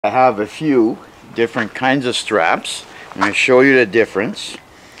I have a few different kinds of straps. I'm going to show you the difference,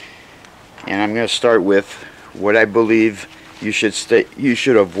 and I'm going to start with what I believe you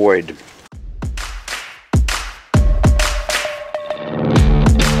should avoid.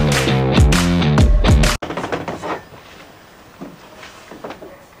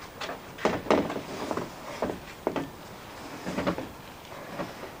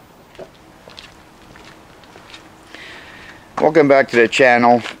 Welcome back to the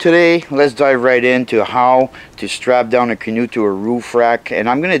channel. Today let's dive right into how to strap down a canoe to a roof rack, and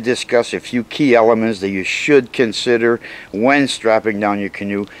I'm going to discuss a few key elements that you should consider when strapping down your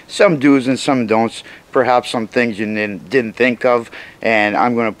canoe. Some do's and some don'ts, perhaps some things you didn't think of, and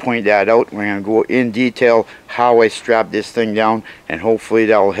I'm going to point that out. We're going to go in detail how I strap this thing down, and hopefully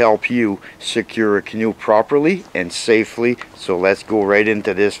that will help you secure a canoe properly and safely. So let's go right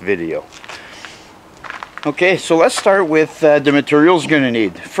into this video. Okay, so let's start with the materials you're going to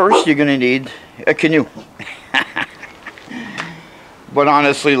need. First, you're going to need a canoe. But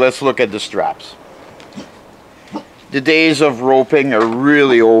honestly, let's look at the straps. The days of roping are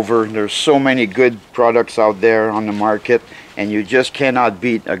really over. There's so many good products out there on the market, and you just cannot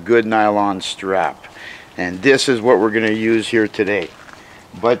beat a good nylon strap. And this is what we're going to use here today.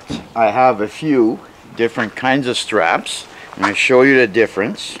 But I have a few different kinds of straps. I'm going to show you the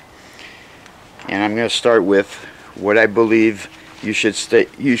difference. And I'm going to start with what I believe you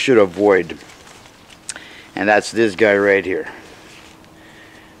should avoid, and that's this guy right here,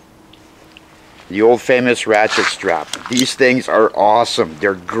 the old famous ratchet strap. These things are awesome.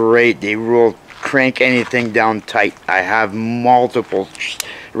 They're great. They will crank anything down tight. I have multiple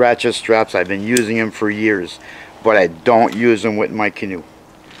ratchet straps. I've been using them for years, but I don't use them with my canoe.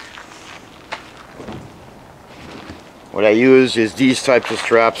 What I use is these types of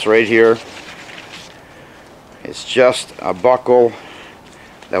straps right here. It's just a buckle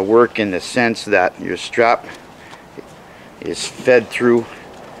that work in the sense that your strap is fed through,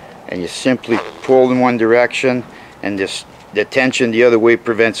 and you simply pull in one direction, and the tension the other way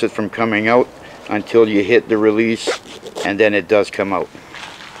prevents it from coming out until you hit the release, and then it does come out.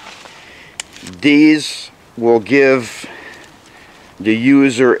 These will give the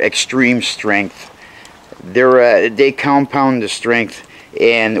user extreme strength. They compound the strength.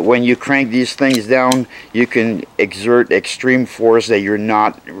 And when you crank these things down, you can exert extreme force that you're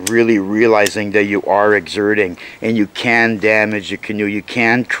not really realizing that you are exerting, and you can damage the canoe. You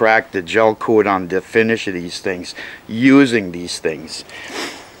can crack the gel coat on the finish of these things using these things.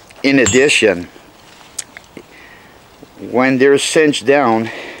 In addition, when they're cinched down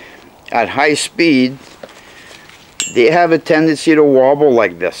at high speed, they have a tendency to wobble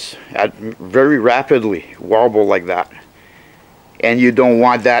like this, very rapidly wobble like that. And you don't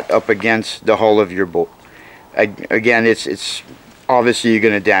want that up against the hull of your boat. Again, it's obviously you're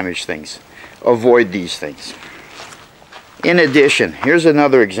going to damage things. Avoid these things. In addition, here's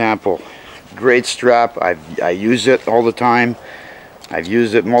another example. Great strap. I use it all the time. I've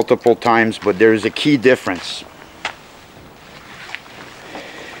used it multiple times, but there's a key difference.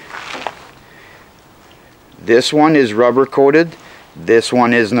 This one is rubber coated. This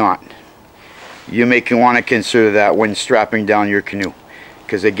one is not. You may want to consider that when strapping down your canoe,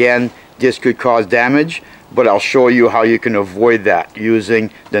 because again, this could cause damage, but I'll show you how you can avoid that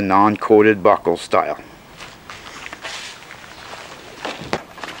using the non-coated buckle style.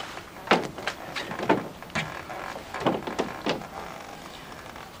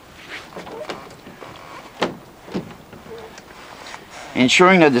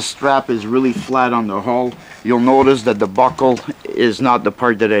 Ensuring that the strap is really flat on the hull, you'll notice that the buckle is not the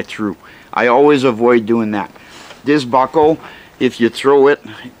part that I threw. I always avoid doing that. This buckle, if you throw it,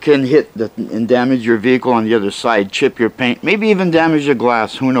 can hit and damage your vehicle on the other side, chip your paint, maybe even damage the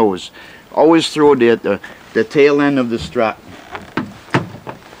glass, who knows. Always throw it at the tail end of the strap.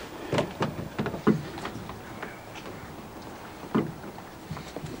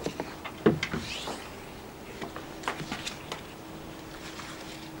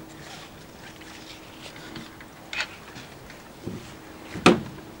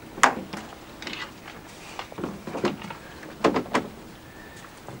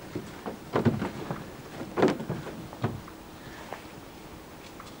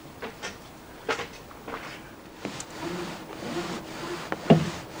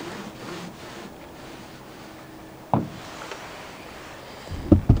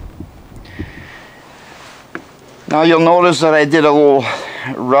 Now you'll notice that I did a little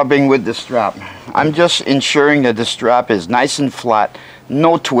rubbing with the strap. I'm just ensuring that the strap is nice and flat,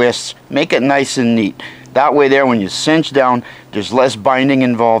 no twists, make it nice and neat. That way there, when you cinch down, there's less binding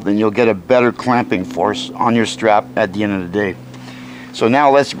involved, and you'll get a better clamping force on your strap at the end of the day. So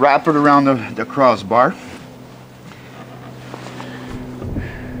now let's wrap it around the crossbar.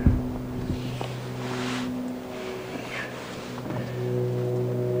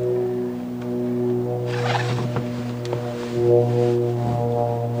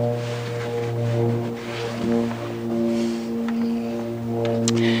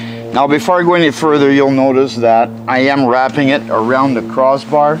 Now before I go any further, you'll notice that I am wrapping it around the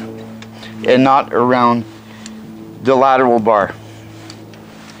crossbar and not around the lateral bar.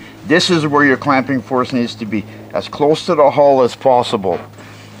 This is where your clamping force needs to be, as close to the hull as possible.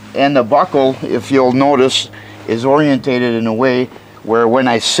 And the buckle, if you'll notice, is orientated in a way where when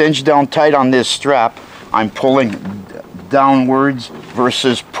I cinch down tight on this strap, I'm pulling downwards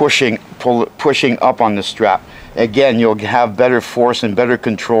versus pushing up on the strap. Again, you'll have better force and better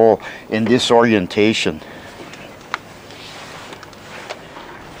control in this orientation.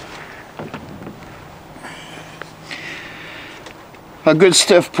 A good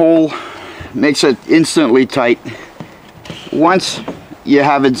stiff pull makes it instantly tight. Once you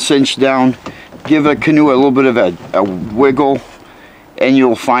have it cinched down, give a canoe a little bit of a wiggle, and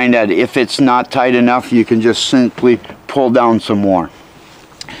you'll find that if it's not tight enough, you can just simply pull down some more.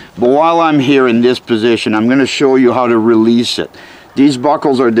 But while I'm here in this position, I'm going to show you how to release it. These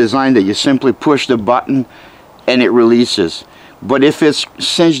buckles are designed that you simply push the button and it releases. But if it's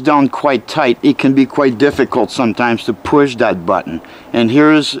cinched down quite tight, it can be quite difficult sometimes to push that button. And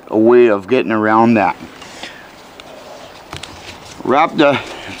here's a way of getting around that. Wrap the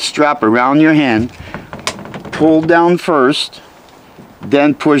strap around your hand, pull down first,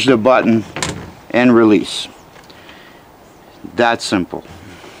 then push the button and release. That simple.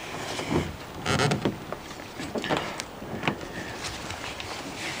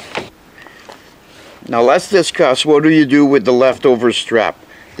 Now let's discuss, what do you do with the leftover strap?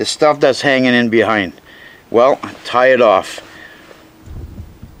 The stuff that's hanging in behind. Well, tie it off.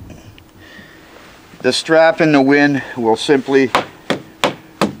 The strap in the wind will simply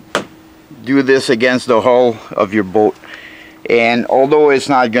do this against the hull of your boat. And although it's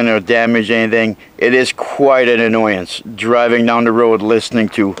not going to damage anything, it is quite an annoyance driving down the road listening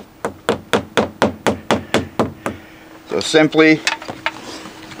to. So simply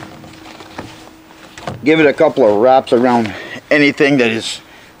give it a couple of wraps around anything that is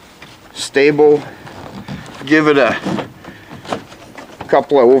stable. Give it a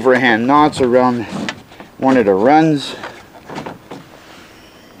couple of overhand knots around one of the runs.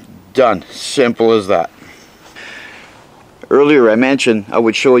 Done. Simple as that. Earlier I mentioned I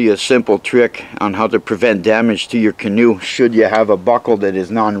would show you a simple trick on how to prevent damage to your canoe should you have a buckle that is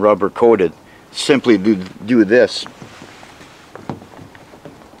non-rubber coated. Simply do this.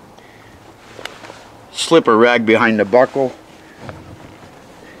 Slip a rag behind the buckle.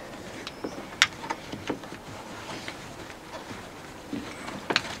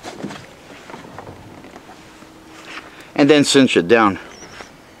 And then cinch it down.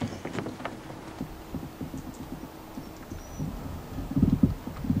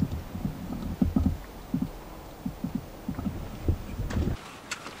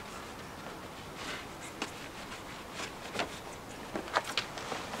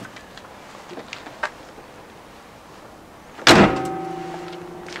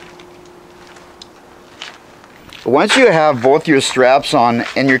 Once you have both your straps on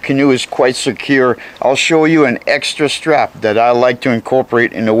and your canoe is quite secure, I'll show you an extra strap that I like to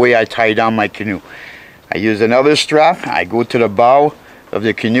incorporate in the way I tie down my canoe. I use another strap. I go to the bow of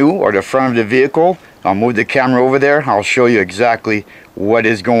the canoe or the front of the vehicle. I'll move the camera over there. I'll show you exactly what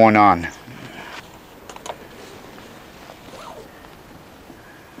is going on.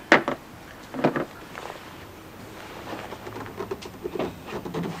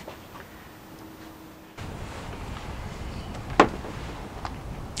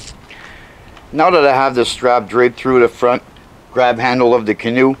 Now that I have the strap draped through the front grab handle of the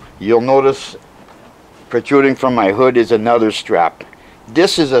canoe, you'll notice protruding from my hood is another strap.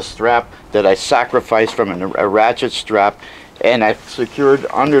 This is a strap that I sacrificed from a ratchet strap, and I've secured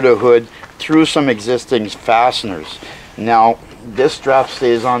under the hood through some existing fasteners. Now this strap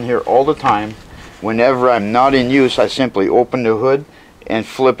stays on here all the time. Whenever I'm not in use, I simply open the hood and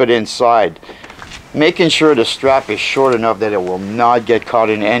flip it inside, making sure the strap is short enough that it will not get caught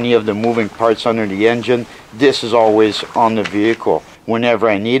in any of the moving parts under the engine. This is always on the vehicle. Whenever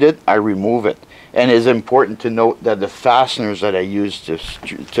I need it, I remove it. And it is important to note that the fasteners that I use to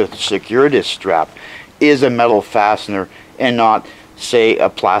secure this strap is a metal fastener and not, say, a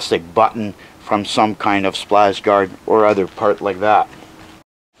plastic button from some kind of splash guard or other part like that.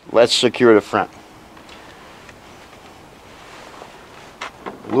 Let's secure the front.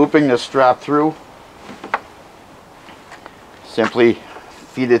 Looping the strap through, simply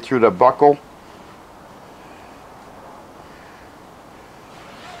feed it through the buckle.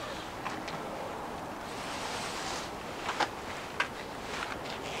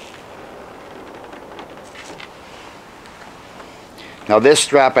 Now this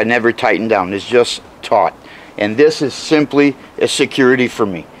strap I never tightened down, it's just taut. And this is simply a security for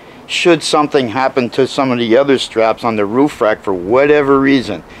me. Should something happen to some of the other straps on the roof rack for whatever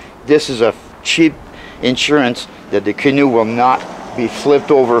reason, this is a cheap insurance that the canoe will not be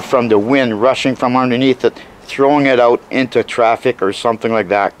flipped over from the wind rushing from underneath it, throwing it out into traffic or something like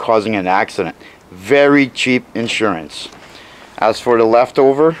that, causing an accident. Very cheap insurance. As for the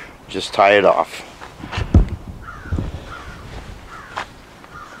leftover, just tie it off.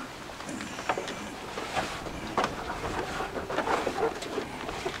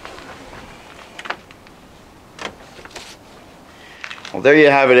 Well, there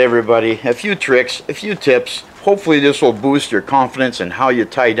you have it, everybody. A few tricks, a few tips. Hopefully this will boost your confidence in how you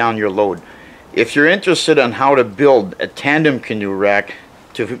tie down your load. If you're interested on how to build a tandem canoe rack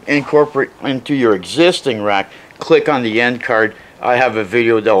to incorporate into your existing rack, click on the end card. I have a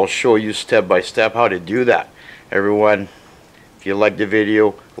video that will show you step by step how to do that. Everyone, if you like the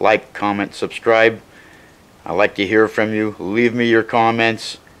video, like, comment, subscribe. I'd like to hear from you. Leave me your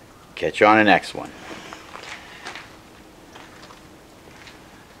comments. Catch you on the next one.